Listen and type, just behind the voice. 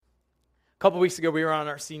couple weeks ago, we were on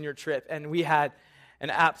our senior trip, and we had an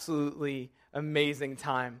absolutely amazing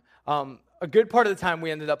time. A good part of the time, we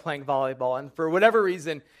ended up playing volleyball, and for whatever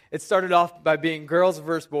reason, it started off by being girls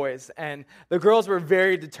versus boys, and the girls were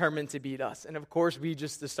very determined to beat us, and of course, we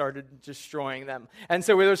just started destroying them. And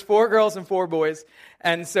so there was 4 girls and 4 boys,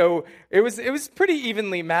 and so it was pretty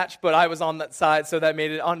evenly matched, but I was on that side, so that made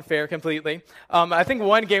it unfair completely. I think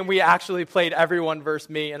one game we actually played everyone versus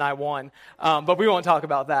me, and I won, but we won't talk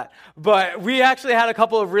about that. But we actually had a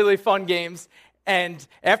couple of really fun games, and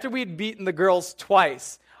after we'd beaten the girls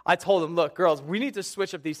twice, I told them, look, girls, we need to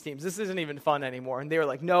switch up these teams. This isn't even fun anymore. And they were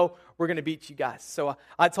like, no, we're going to beat you guys. So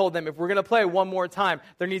I told them, if we're going to play one more time,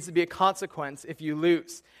 there needs to be a consequence if you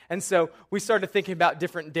lose. And so we started thinking about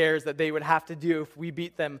different dares that they would have to do if we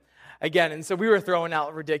beat them again. And so we were throwing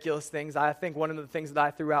out ridiculous things. I think one of the things that I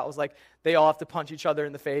threw out was like, they all have to punch each other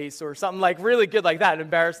in the face or something like really good like that,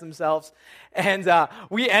 embarrass themselves. And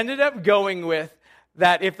we ended up going with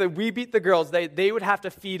that if we beat the girls, they would have to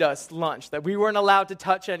feed us lunch, that we weren't allowed to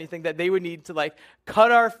touch anything, that they would need to like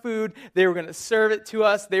cut our food, they were going to serve it to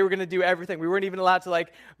us, they were going to do everything. We weren't even allowed to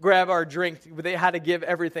like grab our drink, they had to give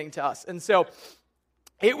everything to us. And so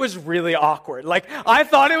it was really awkward. Like, I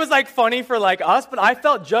thought it was like funny for like us, but I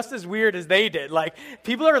felt just as weird as they did. Like,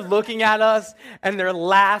 people are looking at us and they're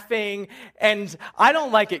laughing, and I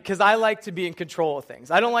don't like it because I like to be in control of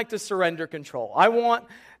things. I don't like to surrender control. I want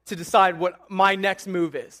to decide what my next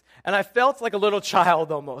move is. And I felt like a little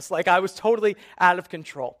child almost, like I was totally out of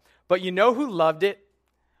control. But you know who loved it?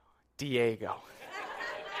 Diego.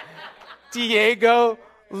 Diego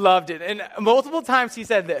loved it. And multiple times he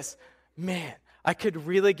said this, man, I could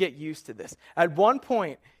really get used to this. At one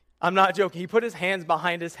point, I'm not joking, he put his hands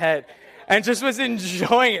behind his head and just was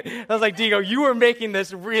enjoying it. I was like, Diego, you are making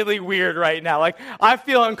this really weird right now. Like, I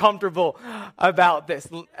feel uncomfortable about this.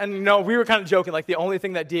 And no, we were kind of joking, like the only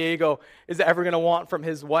thing that Diego is ever going to want from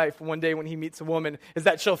his wife one day when he meets a woman is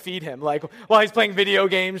that she'll feed him. Like, while he's playing video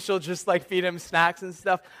games, she'll just like feed him snacks and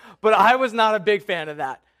stuff. But I was not a big fan of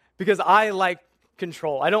that because I like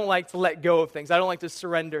control. I don't like to let go of things. I don't like to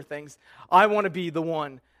surrender things. I want to be the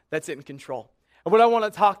one that's in control. And what I want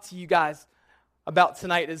to talk to you guys about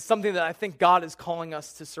tonight is something that I think God is calling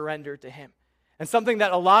us to surrender to Him. And something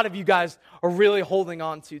that a lot of you guys are really holding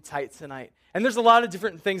on to tight tonight. And there's a lot of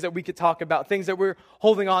different things that we could talk about, things that we're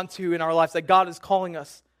holding on to in our lives that God is calling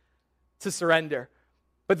us to surrender.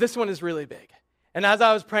 But this one is really big. And as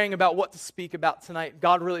I was praying about what to speak about tonight,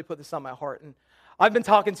 God really put this on my heart. And I've been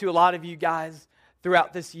talking to a lot of you guys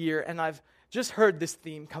throughout this year, and I've just heard this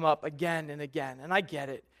theme come up again and again, and I get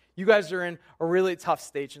it. You guys are in a really tough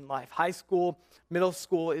stage in life. High school, middle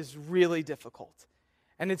school is really difficult.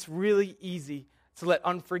 And it's really easy to let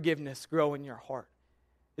unforgiveness grow in your heart.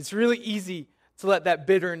 It's really easy to let that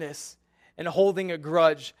bitterness and holding a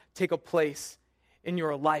grudge take a place in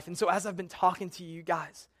your life. And so as I've been talking to you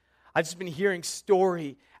guys, I've just been hearing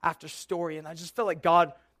story after story, and I just felt like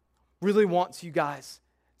God really wants you guys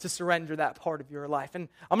to surrender that part of your life. And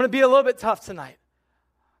I'm going to be a little bit tough tonight.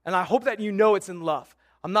 And I hope that you know it's in love.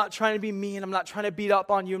 I'm not trying to be mean. I'm not trying to beat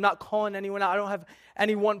up on you. I'm not calling anyone out. I don't have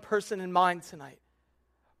any one person in mind tonight.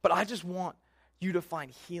 But I just want you to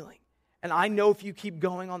find healing. And I know if you keep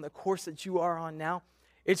going on the course that you are on now,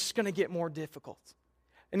 it's just going to get more difficult.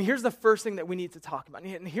 And here's the first thing that we need to talk about.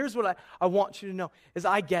 And here's what I want you to know is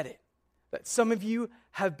I get it. That some of you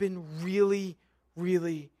have been really,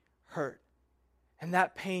 really hurt. And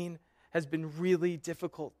that pain has been really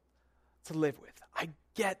difficult to live with. I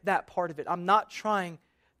get that part of it. I'm not trying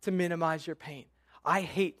to minimize your pain. I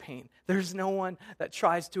hate pain. There's no one that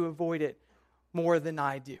tries to avoid it more than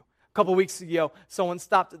I do. A couple weeks ago, someone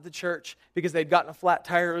stopped at the church because they'd gotten a flat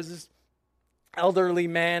tire. It was this elderly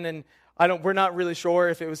man, and we're not really sure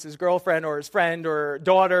if it was his girlfriend or his friend or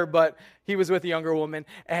daughter, but he was with a younger woman,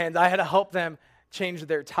 and I had to help them change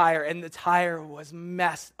their tire, and the tire was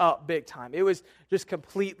messed up big time. It was just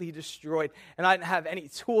completely destroyed, and I didn't have any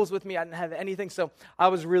tools with me. I didn't have anything, so I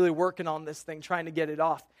was really working on this thing, trying to get it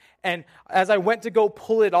off. And as I went to go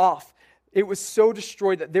pull it off, it was so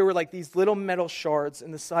destroyed that there were like these little metal shards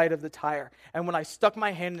in the side of the tire, and when I stuck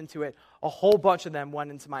my hand into it, a whole bunch of them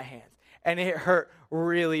went into my hand. And it hurt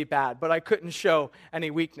really bad, but I couldn't show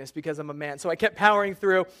any weakness because I'm a man. So I kept powering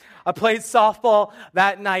through. I played softball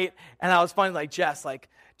that night, and I was finally like, Jess, like,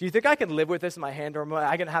 do you think I can live with this in my hand, or am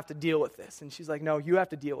I going to have to deal with this? And she's like, no, you have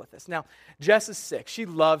to deal with this. Now, Jess is sick. She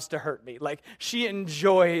loves to hurt me. Like, she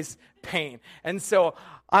enjoys pain. And so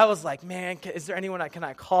I was like, man, is there anyone can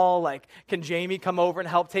I call? Like, can Jamie come over and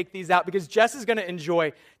help take these out? Because Jess is going to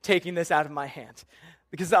enjoy taking this out of my hand.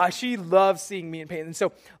 because she loves seeing me in pain. And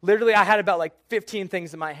so literally I had about like 15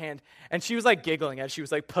 things in my hand, and she was like giggling as she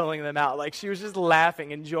was like pulling them out. Like she was just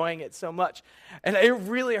laughing, enjoying it so much. And it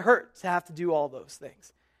really hurt to have to do all those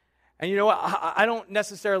things. And you know what? I don't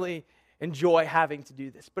necessarily enjoy having to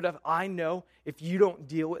do this, but if I know if you don't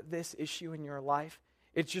deal with this issue in your life,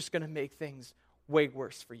 it's just going to make things way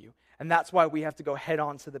worse for you. And that's why we have to go head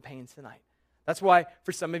on to the pain tonight. That's why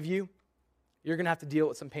for some of you, you're going to have to deal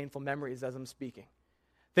with some painful memories as I'm speaking.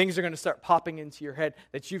 Things are going to start popping into your head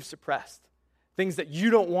that you've suppressed. Things that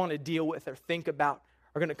you don't want to deal with or think about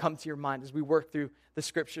are going to come to your mind as we work through the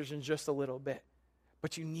scriptures in just a little bit.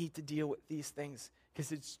 But you need to deal with these things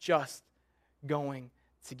because it's just going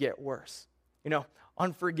to get worse. You know,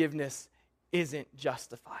 unforgiveness isn't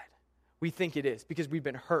justified. We think it is because we've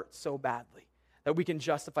been hurt so badly that we can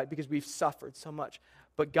justify it because we've suffered so much.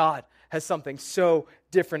 But God has something so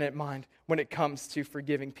different in mind when it comes to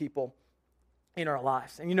forgiving people in our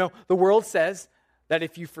lives. And you know, the world says that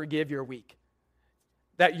if you forgive, you're weak.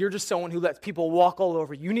 That you're just someone who lets people walk all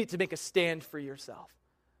over you. You need to make a stand for yourself.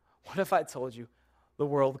 What if I told you the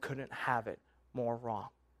world couldn't have it more wrong?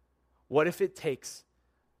 What if it takes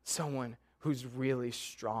someone who's really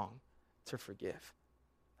strong to forgive?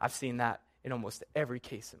 I've seen that in almost every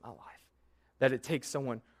case in my life, that it takes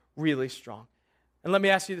someone really strong. And let me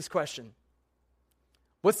ask you this question.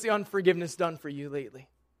 What's the unforgiveness done for you lately?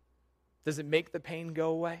 Does it make the pain go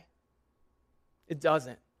away? It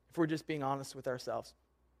doesn't, if we're just being honest with ourselves.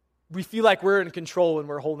 We feel like we're in control when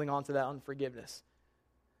we're holding on to that unforgiveness.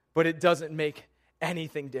 But it doesn't make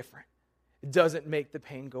anything different. It doesn't make the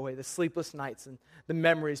pain go away. The sleepless nights and the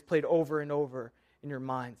memories played over and over in your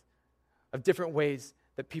mind of different ways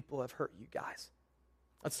that people have hurt you guys.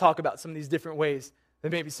 Let's talk about some of these different ways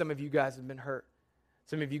that maybe some of you guys have been hurt.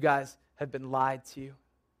 Some of you guys have been lied to.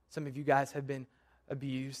 Some of you guys have been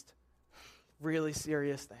abused. Really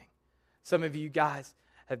serious thing. Some of you guys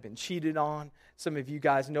have been cheated on. Some of you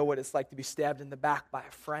guys know what it's like to be stabbed in the back by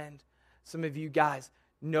a friend. Some of you guys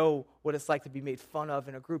know what it's like to be made fun of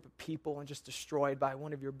in a group of people and just destroyed by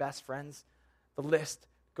one of your best friends. The list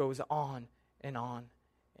goes on and on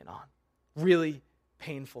and on. Really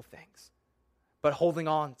painful things. But holding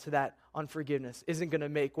on to that unforgiveness isn't going to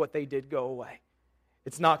make what they did go away.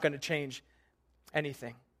 It's not going to change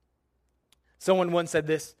anything. Someone once said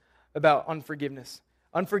this about unforgiveness.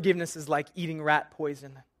 Unforgiveness is like eating rat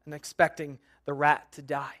poison and expecting the rat to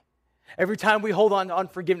die. Every time we hold on to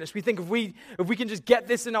unforgiveness, we think if we can just get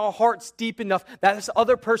this in our hearts deep enough, that this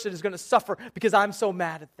other person is going to suffer because I'm so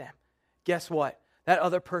mad at them. Guess what? That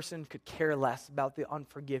other person could care less about the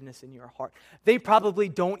unforgiveness in your heart. They probably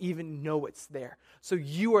don't even know it's there. So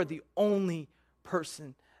you are the only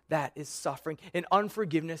person that is suffering, and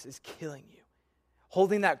unforgiveness is killing you.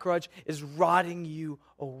 Holding that grudge is rotting you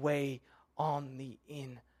away on the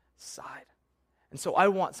inside. And so I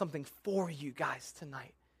want something for you guys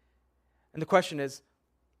tonight. And the question is,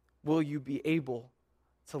 will you be able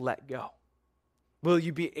to let go? Will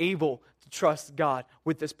you be able to trust God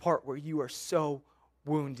with this part where you are so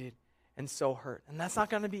wounded and so hurt? And that's not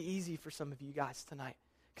going to be easy for some of you guys tonight,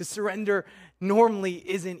 because surrender normally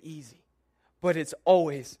isn't easy, but it's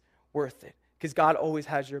always worth it, because God always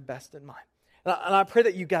has your best in mind. And I pray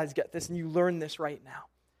that you guys get this and you learn this right now.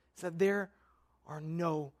 It's that there are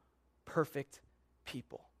no perfect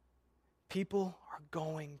people. People are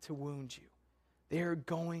going to wound you. They are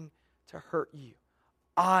going to hurt you.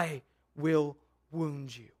 I will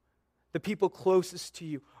wound you. The people closest to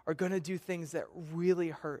you are going to do things that really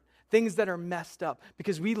hurt, things that are messed up,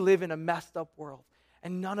 because we live in a messed up world,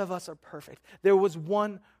 and none of us are perfect. There was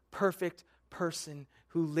one perfect person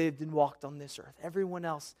who lived and walked on this earth. Everyone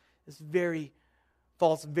else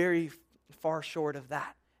falls very far short of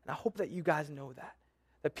that. And I hope that you guys know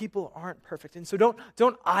that people aren't perfect. And so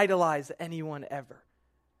don't idolize anyone ever,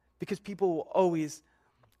 because people will always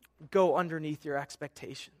go underneath your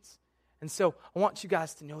expectations. And so I want you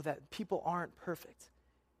guys to know that people aren't perfect.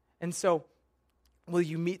 And so will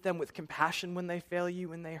you meet them with compassion when they fail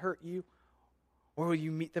you and they hurt you? Or will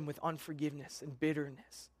you meet them with unforgiveness and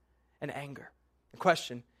bitterness and anger? The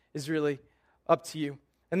question is really up to you.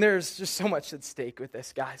 And there's just so much at stake with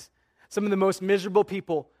this, guys. Some of the most miserable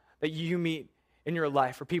people that you meet in your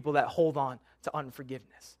life are people that hold on to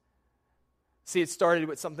unforgiveness. See, it started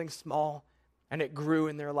with something small, and it grew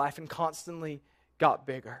in their life and constantly got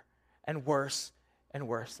bigger and worse and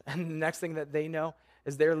worse. And the next thing that they know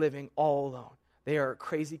is they're living all alone. They are a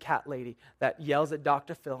crazy cat lady that yells at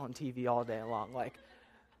Dr. Phil on TV all day long. Like,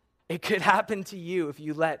 it could happen to you if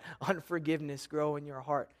you let unforgiveness grow in your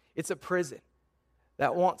heart. It's a prison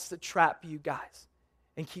that wants to trap you guys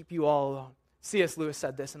and keep you all alone. C.S. Lewis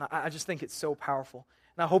said this, and I just think it's so powerful.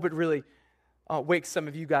 And I hope it really wakes some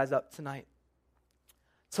of you guys up tonight.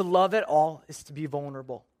 To love at all is to be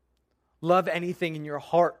vulnerable. Love anything and your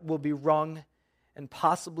heart will be wrung and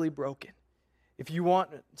possibly broken. If you want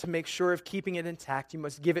to make sure of keeping it intact, you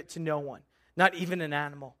must give it to no one, not even an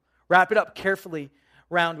animal. Wrap it up carefully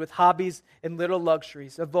round with hobbies and little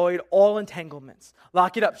luxuries. Avoid all entanglements.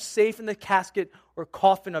 Lock it up safe in the casket or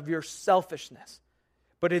coffin of your selfishness.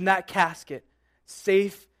 But in that casket,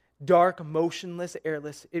 safe, dark, motionless,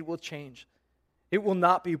 airless, it will change. It will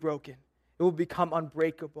not be broken. It will become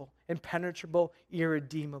unbreakable, impenetrable,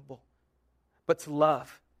 irredeemable. But to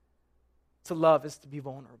love is to be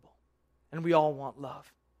vulnerable. And we all want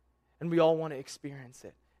love. And we all want to experience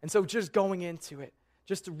it. And so just going into it,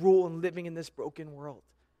 just to rule and living in this broken world,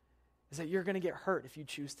 is that you're going to get hurt if you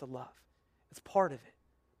choose to love. It's part of it.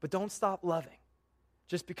 But don't stop loving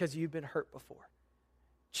just because you've been hurt before.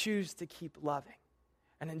 Choose to keep loving.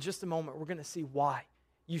 And in just a moment, we're going to see why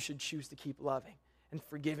you should choose to keep loving and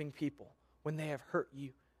forgiving people when they have hurt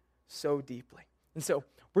you so deeply. And so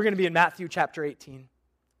we're going to be in Matthew chapter 18.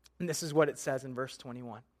 And this is what it says in verse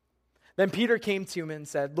 21. Then Peter came to him and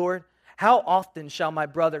said, Lord, how often shall my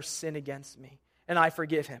brother sin against me and I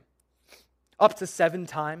forgive him? Up to 7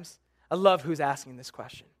 times? I love who's asking this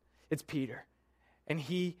question. It's Peter. And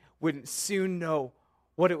he would soon know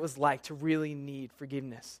what it was like to really need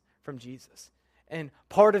forgiveness from Jesus. And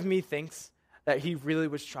part of me thinks that he really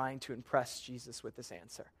was trying to impress Jesus with this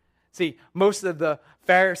answer. See, most of the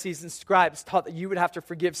Pharisees and scribes taught that you would have to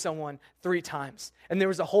forgive someone 3 times. And there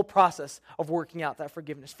was a whole process of working out that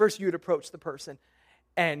forgiveness. First, you would approach the person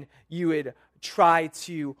and you would try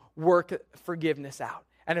to work forgiveness out.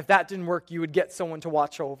 And if that didn't work, you would get someone to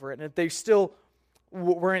watch over it. And if they still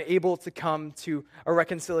weren't able to come to a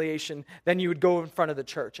reconciliation, then you would go in front of the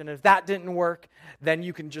church. And if that didn't work, then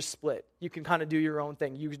you can just split. You can kind of do your own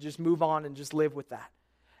thing. You can just move on and just live with that.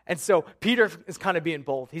 And so Peter is kind of being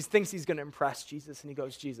bold. He thinks he's going to impress Jesus. And he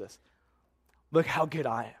goes, Jesus, look how good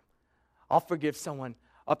I am. I'll forgive someone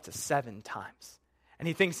up to 7 times. And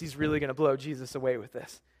he thinks he's really going to blow Jesus away with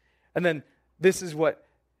this. And then this is what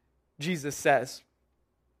Jesus says.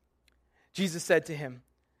 Jesus said to him,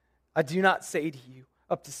 I do not say to you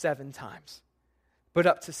up to 7 times, but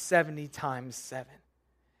up to 70 times 7.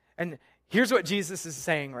 And here's what Jesus is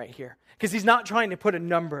saying right here, because he's not trying to put a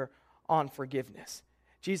number on forgiveness.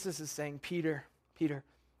 Jesus is saying, Peter,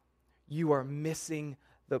 you are missing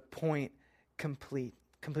the point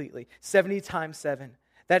completely. 70 times 7.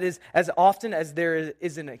 That is, as often as there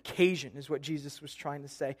is an occasion, is what Jesus was trying to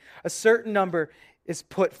say. A certain number is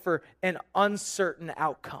put for an uncertain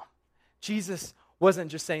outcome. Jesus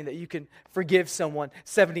wasn't just saying that you can forgive someone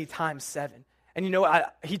 70 times 7. And you know,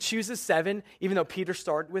 he chooses 7, even though Peter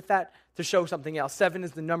started with that, to show something else. 7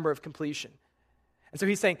 is the number of completion. And so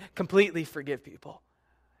he's saying, completely forgive people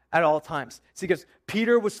at all times. See, because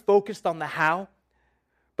Peter was focused on the how,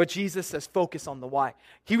 but Jesus says focus on the why.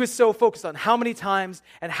 He was so focused on how many times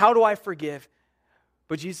and how do I forgive,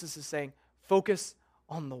 but Jesus is saying focus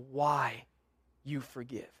on the why you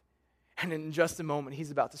forgive. And in just a moment,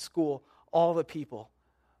 he's about to school all the people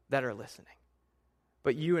that are listening.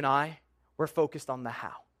 But you and I, we're focused on the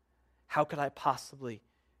how. How could I possibly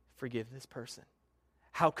forgive this person?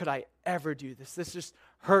 How could I ever do this? This just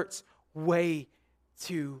hurts way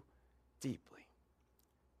too deeply.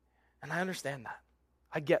 And I understand that.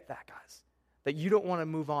 I get that, guys. That you don't want to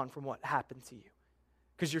move on from what happened to you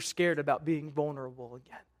because you're scared about being vulnerable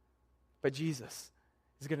again. But Jesus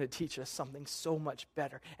is going to teach us something so much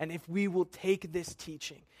better. And if we will take this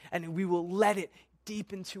teaching and we will let it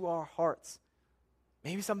deep into our hearts,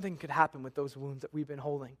 maybe something could happen with those wounds that we've been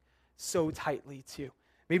holding so tightly too.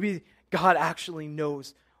 Maybe God actually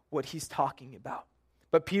knows what he's talking about.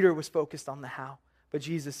 But Peter was focused on the how, but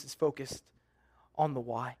Jesus is focused on the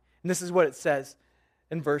why. And this is what it says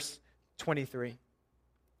in verse 23.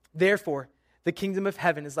 Therefore, the kingdom of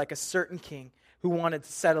heaven is like a certain king who wanted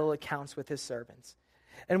to settle accounts with his servants.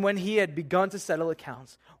 And when he had begun to settle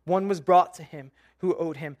accounts, one was brought to him who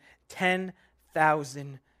owed him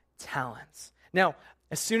 10,000 talents. Now,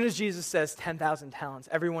 as soon as Jesus says 10,000 talents,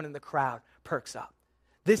 everyone in the crowd perks up.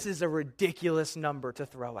 This is a ridiculous number to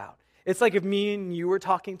throw out. It's like if me and you were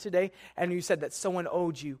talking today and you said that someone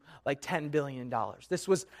owed you like $10 billion. This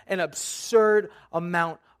was an absurd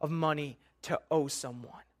amount of money to owe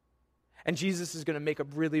someone. And Jesus is going to make a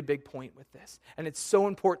really big point with this. And it's so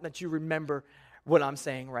important that you remember what I'm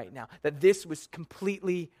saying right now, that this was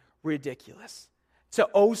completely ridiculous. To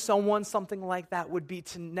owe someone something like that would be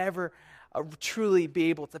to never truly be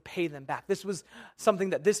able to pay them back. This was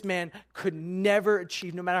something that this man could never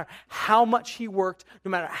achieve, no matter how much he worked, no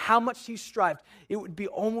matter how much he strived. It would be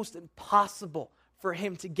almost impossible for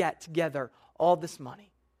him to get together all this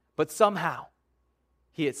money. But somehow,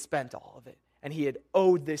 he had spent all of it, and he had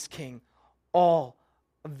owed this king all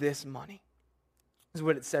of this money. This is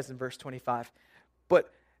what it says in verse 25.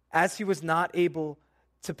 But as he was not able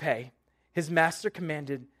to pay, his master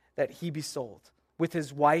commanded that he be sold with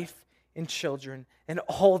his wife and children and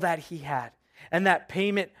all that he had, and that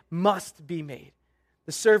payment must be made.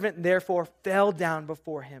 The servant therefore fell down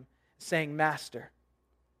before him, saying, Master,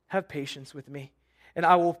 have patience with me, and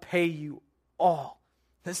I will pay you all.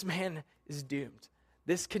 This man is doomed.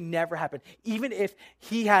 This can never happen. Even if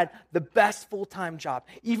he had the best full-time job,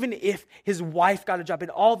 even if his wife got a job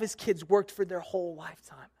and all of his kids worked for their whole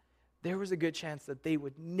lifetime, there was a good chance that they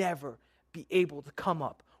would never be able to come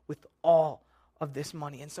up with all of this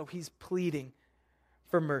money. And so he's pleading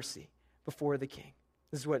for mercy before the king.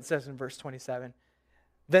 This is what it says in verse 27.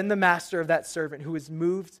 Then the master of that servant, who was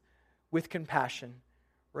moved with compassion,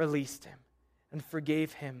 released him and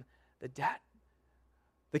forgave him the debt.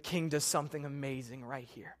 The king does something amazing right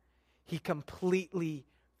here. He completely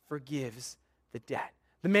forgives the debt.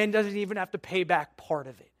 The man doesn't even have to pay back part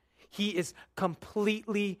of it. He is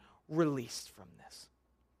completely released from this.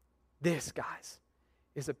 This, guys,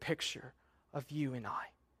 is a picture of you and I.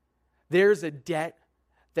 There's a debt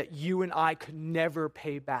that you and I could never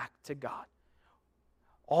pay back to God.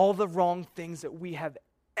 All the wrong things that we have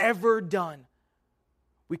ever done,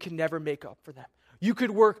 we can never make up for them. You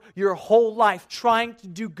could work your whole life trying to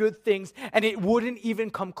do good things, and it wouldn't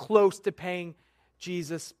even come close to paying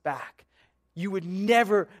Jesus back. You would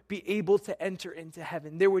never be able to enter into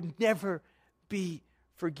heaven. There would never be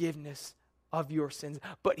forgiveness of your sins.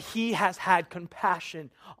 But he has had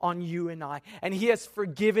compassion on you and I, and he has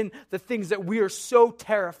forgiven the things that we are so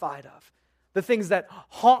terrified of, the things that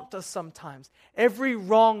haunt us sometimes, every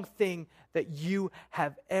wrong thing that you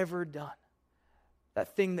have ever done,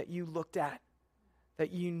 that thing that you looked at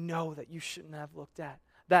that you know that you shouldn't have looked at,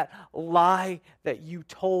 that lie that you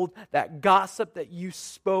told, that gossip that you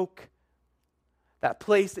spoke, that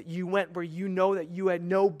place that you went where you know that you had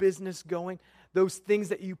no business going, those things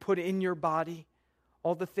that you put in your body,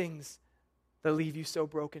 all the things that leave you so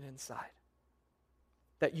broken inside,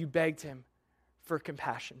 that you begged him for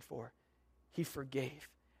compassion for. He forgave,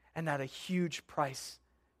 and at a huge price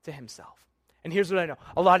to himself. And here's what I know.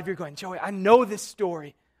 A lot of you are going, Joey, I know this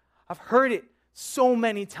story. I've heard it so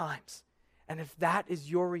many times. And if that is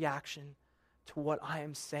your reaction to what I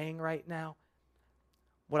am saying right now,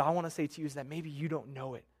 what I want to say to you is that maybe you don't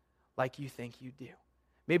know it like you think you do.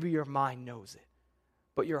 Maybe your mind knows it,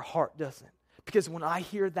 but your heart doesn't. Because when I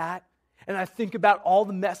hear that, and I think about all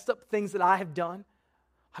the messed up things that I have done,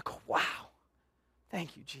 I go, wow,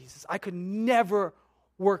 thank you, Jesus. I could never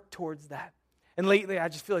work towards that. And lately, I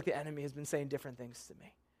just feel like the enemy has been saying different things to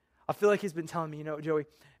me. I feel like he's been telling me, you know, Joey,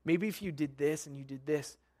 maybe if you did this and you did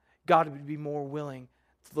this, God would be more willing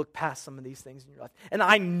to look past some of these things in your life. And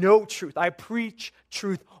I know truth. I preach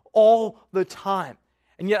truth all the time.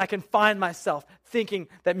 And yet I can find myself thinking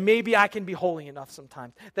that maybe I can be holy enough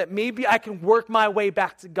sometimes, that maybe I can work my way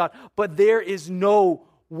back to God, but there is no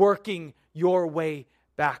working your way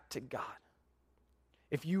back to God.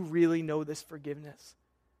 If you really know this forgiveness,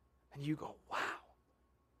 and you go, wow,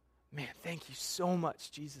 man, thank you so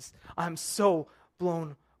much, Jesus. I'm so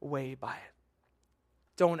blown away by it.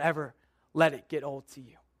 Don't ever let it get old to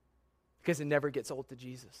you, because it never gets old to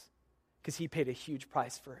Jesus, because he paid a huge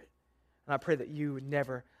price for it. And I pray that you would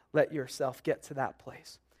never let yourself get to that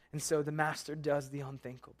place. And so the master does the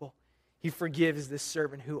unthinkable. He forgives this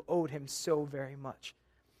servant who owed him so very much.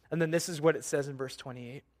 And then this is what it says in verse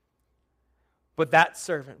 28. But that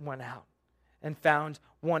servant went out and found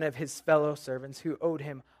one of his fellow servants who owed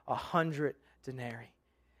him 100 denarii.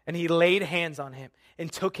 And he laid hands on him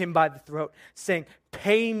and took him by the throat, saying,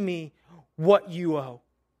 "Pay me what you owe."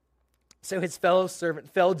 So his fellow servant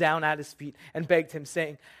fell down at his feet and begged him,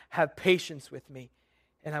 saying, "Have patience with me,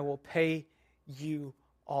 and I will pay you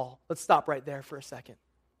all." Let's stop right there for a second.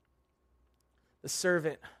 The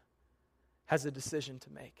servant has a decision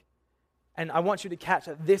to make. And I want you to catch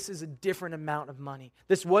that this is a different amount of money.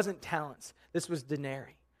 This wasn't talents. This was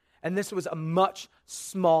denarii. And this was a much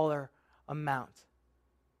smaller amount.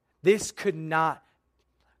 This could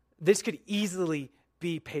easily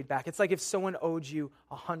be paid back. It's like if someone owed you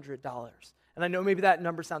 $100. And I know maybe that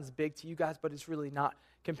number sounds big to you guys, but it's really not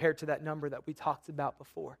compared to that number that we talked about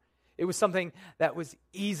before. It was something that was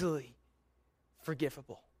easily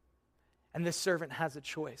forgivable. And this servant has a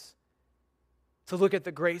choice to look at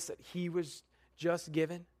the grace that he was just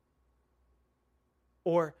given,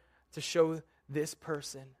 or to show this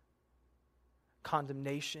person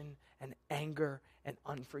condemnation and anger and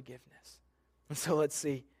unforgiveness. And so let's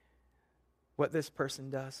see what this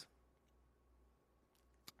person does.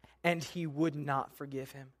 And he would not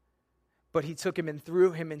forgive him. But he took him and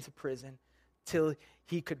threw him into prison till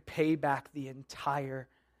he could pay back the entire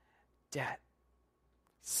debt.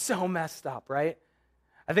 So messed up, right?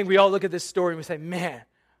 I think we all look at this story and we say, man,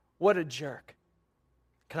 what a jerk.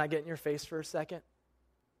 Can I get in your face for a second?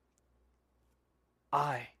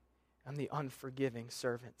 I am the unforgiving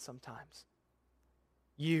servant sometimes.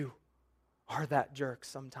 You are that jerk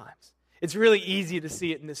sometimes. It's really easy to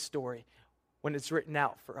see it in this story when it's written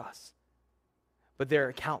out for us. But there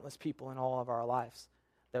are countless people in all of our lives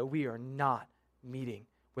that we are not meeting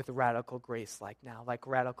with radical grace like now, like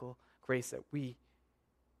radical grace that we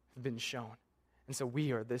have been shown. And so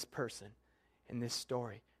we are this person in this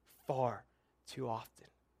story far too often.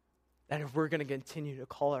 And if we're going to continue to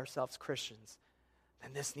call ourselves Christians,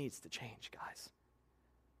 then this needs to change, guys.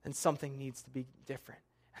 And something needs to be different.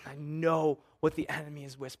 And I know what the enemy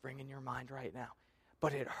is whispering in your mind right now.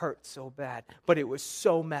 But it hurt so bad. But it was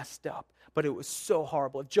so messed up. But it was so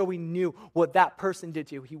horrible. If Joey knew what that person did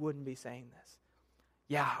to you, he wouldn't be saying this.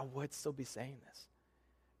 Yeah, I would still be saying this.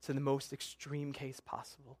 To the most extreme case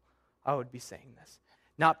possible, I would be saying this.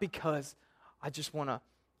 Not because I just want to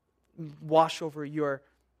wash over your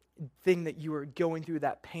thing that you are going through,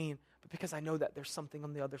 that pain, but because I know that there's something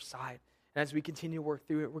on the other side. And as we continue to work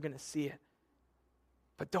through it, we're going to see it.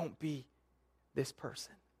 But don't be this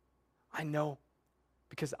person. I know,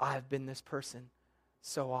 because I've been this person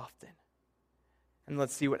so often. And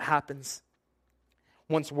let's see what happens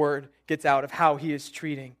once word gets out of how he is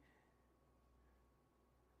treating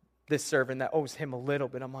this servant that owes him a little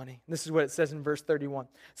bit of money. This is what it says in verse 31.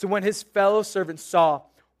 So when his fellow servants saw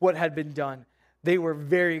what had been done, they were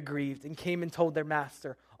very grieved and came and told their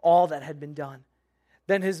master all that had been done.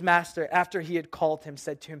 Then his master, after he had called him,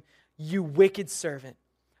 said to him, "You wicked servant,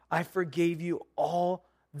 I forgave you all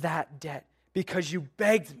that debt because you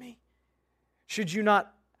begged me. Should you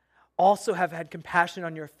not also have had compassion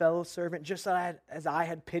on your fellow servant, just as I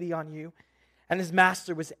had pity on you?" And his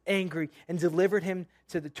master was angry and delivered him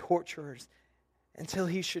to the torturers until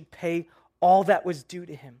he should pay all that was due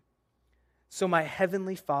to him. So my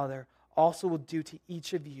heavenly Father also will do to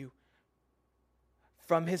each of you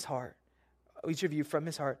from his heart. Each of you from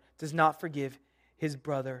his heart does not forgive his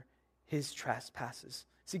brother his trespasses.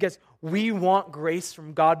 See, guys, we want grace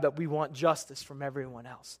from God, but we want justice from everyone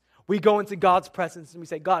else. We go into God's presence and we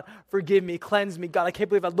say, God, forgive me, cleanse me. God, I can't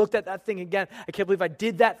believe I looked at that thing again. I can't believe I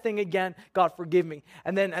did that thing again. God, forgive me.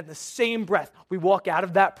 And then at the same breath, we walk out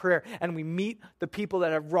of that prayer and we meet the people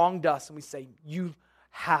that have wronged us and we say, you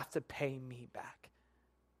have to pay me back.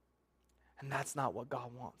 And that's not what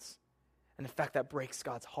God wants. And in fact, that breaks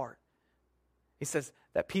God's heart. He says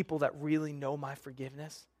that people that really know my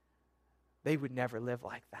forgiveness, they would never live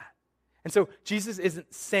like that. And so Jesus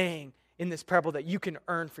isn't saying in this parable that you can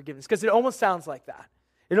earn forgiveness, because it almost sounds like that.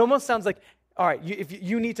 It almost sounds like, all right, if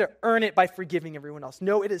you need to earn it by forgiving everyone else.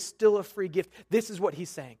 No, it is still a free gift. This is what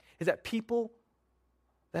he's saying, is that people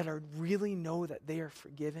that really know that they are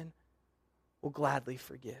forgiven will gladly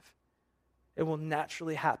forgive. It will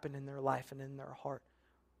naturally happen in their life and in their heart.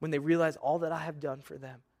 When they realize all that I have done for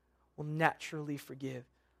them, will naturally forgive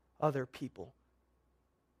other people.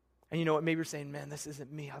 And you know what? Maybe you're saying, man, this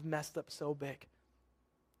isn't me. I've messed up so big.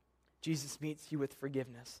 Jesus meets you with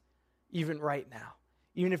forgiveness, even right now.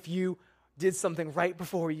 Even if you did something right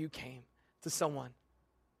before you came to someone.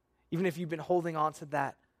 Even if you've been holding on to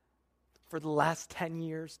that for the last 10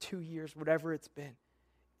 years, 2 years, whatever it's been.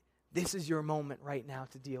 This is your moment right now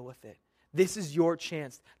to deal with it. This is your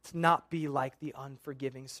chance to not be like the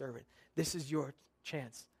unforgiving servant. This is your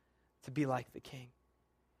chance to be like the king.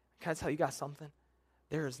 Can I tell you guys something?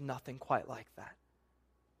 There is nothing quite like that.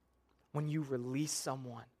 When you release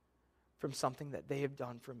someone from something that they have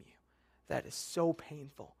done from you that is so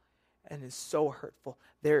painful and is so hurtful,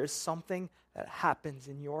 there is something that happens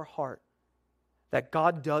in your heart that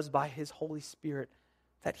God does by his Holy Spirit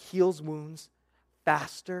that heals wounds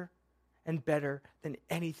faster and better than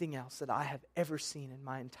anything else that I have ever seen in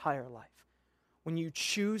my entire life. When you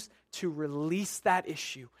choose to release that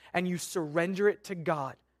issue and you surrender it to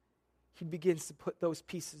God, he begins to put those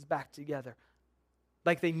pieces back together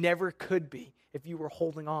like they never could be if you were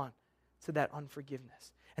holding on to that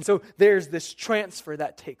unforgiveness. And so there's this transfer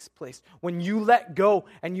that takes place. When you let go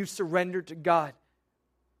and you surrender to God,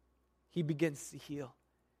 he begins to heal.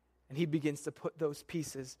 And he begins to put those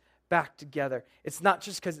pieces back together. It's not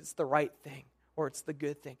just because it's the right thing or it's the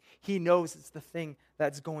good thing. He knows it's the thing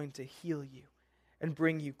that's going to heal you and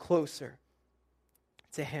bring you closer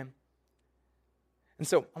to him. And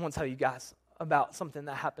so I want to tell you guys about something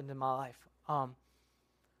that happened in my life.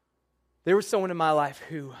 There was someone in my life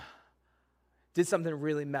who did something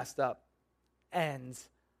really messed up. And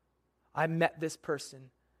I met this person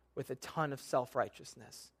with a ton of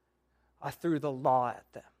self-righteousness. I threw the law at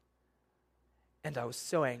them. And I was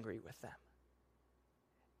so angry with them.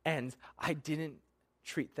 And I didn't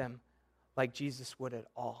treat them like Jesus would at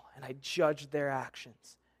all. And I judged their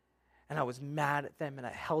actions. And I was mad at them, and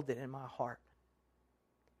I held it in my heart.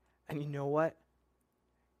 And you know what?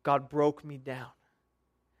 God broke me down.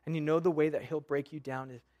 And you know the way that he'll break you down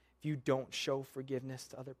is if you don't show forgiveness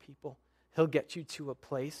to other people. He'll get you to a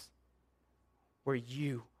place where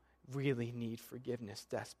you really need forgiveness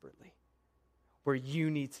desperately. Where you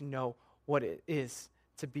need to know what it is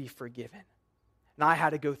to be forgiven. And I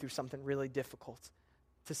had to go through something really difficult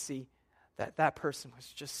to see that that person was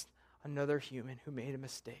just another human who made a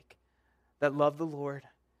mistake, that loved the Lord,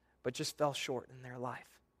 but just fell short in their life.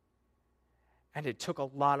 And it took a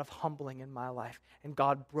lot of humbling in my life, and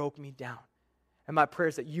God broke me down. And my prayer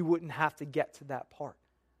is that you wouldn't have to get to that part,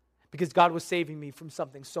 because God was saving me from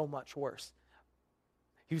something so much worse.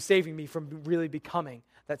 He was saving me from really becoming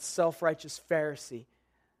that self-righteous Pharisee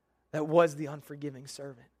that was the unforgiving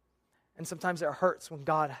servant. And sometimes it hurts when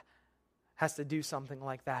God has to do something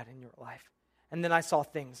like that in your life. And then I saw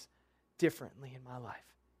things differently in my life.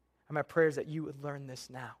 And my prayer is that you would learn this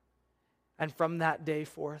now. And from that day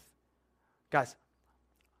forth, guys,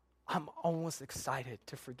 I'm almost excited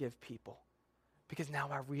to forgive people, because now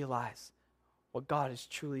I realize what God has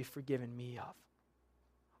truly forgiven me of.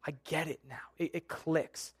 I get it now. It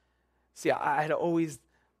clicks. See, I had always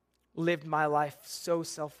lived my life so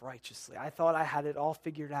self-righteously. I thought I had it all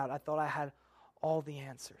figured out. I thought I had all the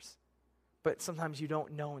answers. But sometimes you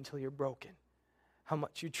don't know until you're broken how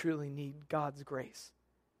much you truly need God's grace.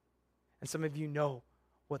 And some of you know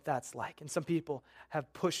what that's like. And some people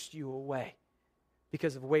have pushed you away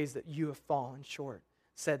because of ways that you have fallen short,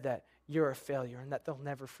 said that you're a failure and that they'll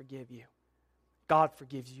never forgive you. God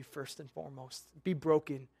forgives you first and foremost. Be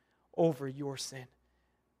broken over your sin.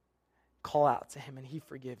 Call out to him and he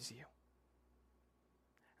forgives you.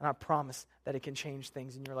 And I promise that it can change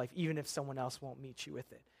things in your life, even if someone else won't meet you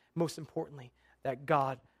with it. Most importantly, that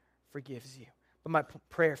God forgives you. But my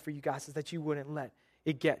prayer for you guys is that you wouldn't let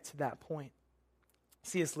it get to that point.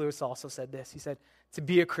 C.S. Lewis also said this. He said, to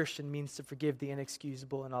be a Christian means to forgive the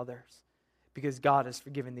inexcusable in others, because God has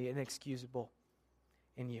forgiven the inexcusable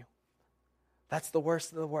in you. That's the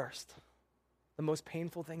worst of the worst. The most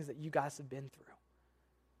painful things that you guys have been through.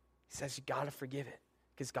 He says you got to forgive it,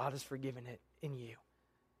 because God has forgiven it in you.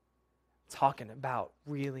 Talking about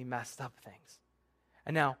really messed up things.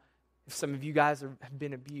 And now, if some of you guys have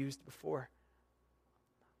been abused before,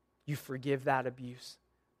 you forgive that abuse.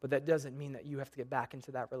 But that doesn't mean that you have to get back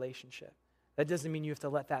into that relationship. That doesn't mean you have to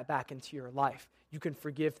let that back into your life. You can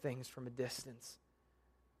forgive things from a distance.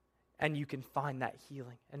 And you can find that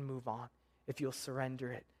healing and move on if you'll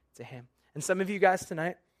surrender it to him. And some of you guys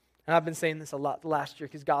tonight, and I've been saying this a lot the last year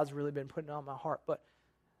because God's really been putting it on my heart, but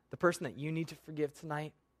the person that you need to forgive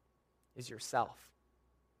tonight is yourself.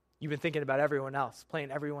 You've been thinking about everyone else,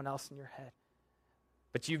 playing everyone else in your head.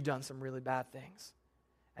 But you've done some really bad things.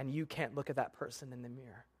 And you can't look at that person in the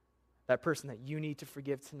mirror. That person that you need to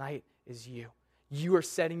forgive tonight is you. You are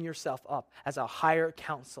setting yourself up as a higher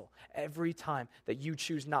counsel every time that you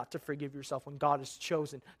choose not to forgive yourself when God has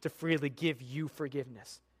chosen to freely give you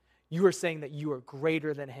forgiveness. You are saying that you are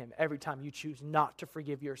greater than him every time you choose not to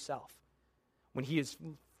forgive yourself when he has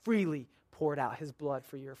freely poured out his blood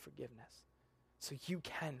for your forgiveness. So you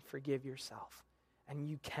can forgive yourself and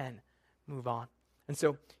you can move on. And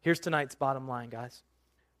so here's tonight's bottom line, guys.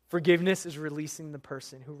 Forgiveness is releasing the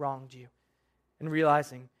person who wronged you and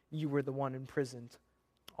realizing you were the one imprisoned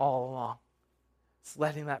all along. It's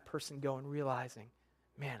letting that person go and realizing,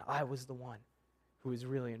 man, I was the one who was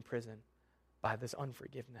really in prison by this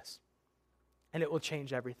unforgiveness. And it will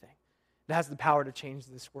change everything. It has the power to change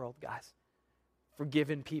this world, guys.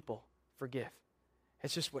 Forgiven people forgive.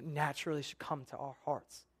 It's just what naturally should come to our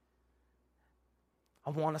hearts. I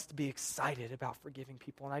want us to be excited about forgiving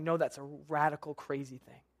people. And I know that's a radical, crazy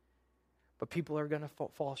thing. But people are going to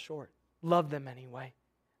fall short. Love them anyway.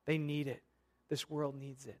 They need it. This world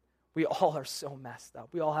needs it. We all are so messed up.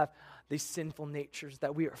 We all have these sinful natures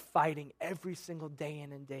that we are fighting every single day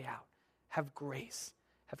in and day out. Have grace,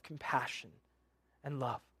 have compassion, and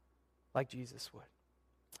love like Jesus would.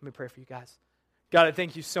 Let me pray for you guys. God, I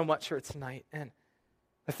thank you so much for tonight. And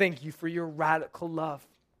I thank you for your radical love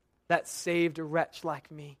that saved a wretch like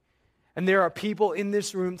me. And there are people in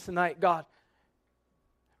this room tonight, God,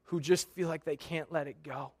 who just feel like they can't let it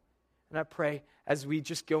go. And I pray as we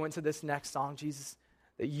just go into this next song, Jesus,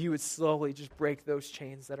 that you would slowly just break those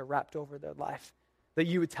chains that are wrapped over their life. That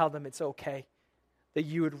you would tell them it's okay. that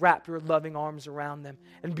you would wrap your loving arms around them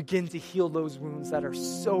and begin to heal those wounds that are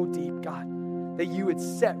so deep, God. That you would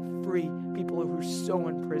set free people who are so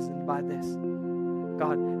imprisoned by this.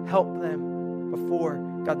 God, help them before,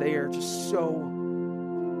 God, they are just so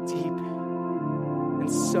deep and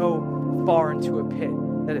so far into a pit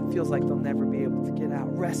that it feels like they'll never be able to get out.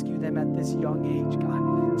 Rescue them at this young age,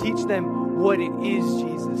 God. Teach them what it is,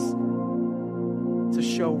 Jesus, to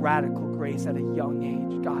show radical grace at a young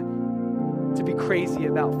age, God. To be crazy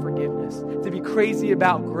about forgiveness, to be crazy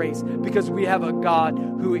about grace, because we have a God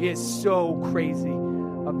who is so crazy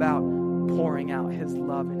about pouring out his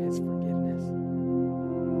love and his forgiveness.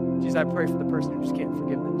 Jesus, I pray for the person who just can't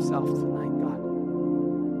forgive themselves tonight,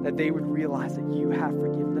 God, that they would realize that you have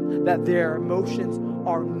forgiven them, that their emotions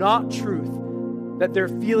are not truth, that their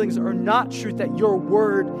feelings are not truth, that your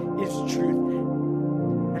word is truth.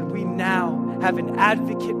 And we now have an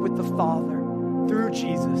advocate with the Father through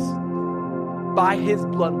Jesus. By his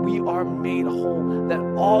blood, we are made whole, that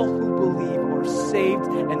all who believe are saved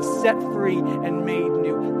and set free and made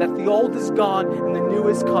new, that the old is gone and the new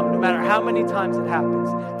has come, no matter how many times it happens,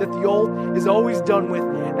 that the old is always done with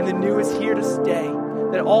and the new is here to stay,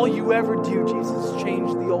 that all you ever do, Jesus, is change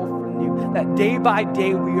the old for new, that day by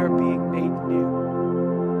day we are being made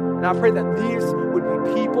new. And I pray that these would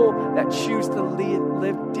be people that choose to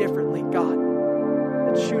live differently, God,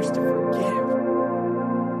 that choose to forgive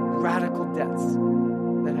radical debts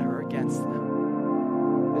that are against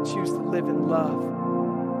them, that choose to live in love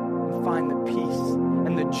and find the peace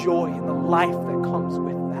and the joy and the life that comes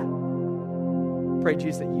with that. Pray,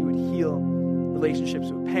 Jesus, that you would heal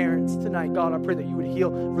relationships with parents tonight, God. I pray that you would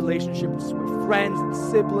heal relationships with friends and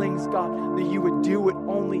siblings, God, that you would do what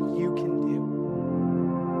only you can do,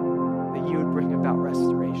 that you would bring about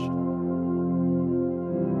restoration.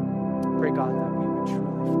 Pray, God, that we would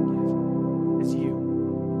truly forgive.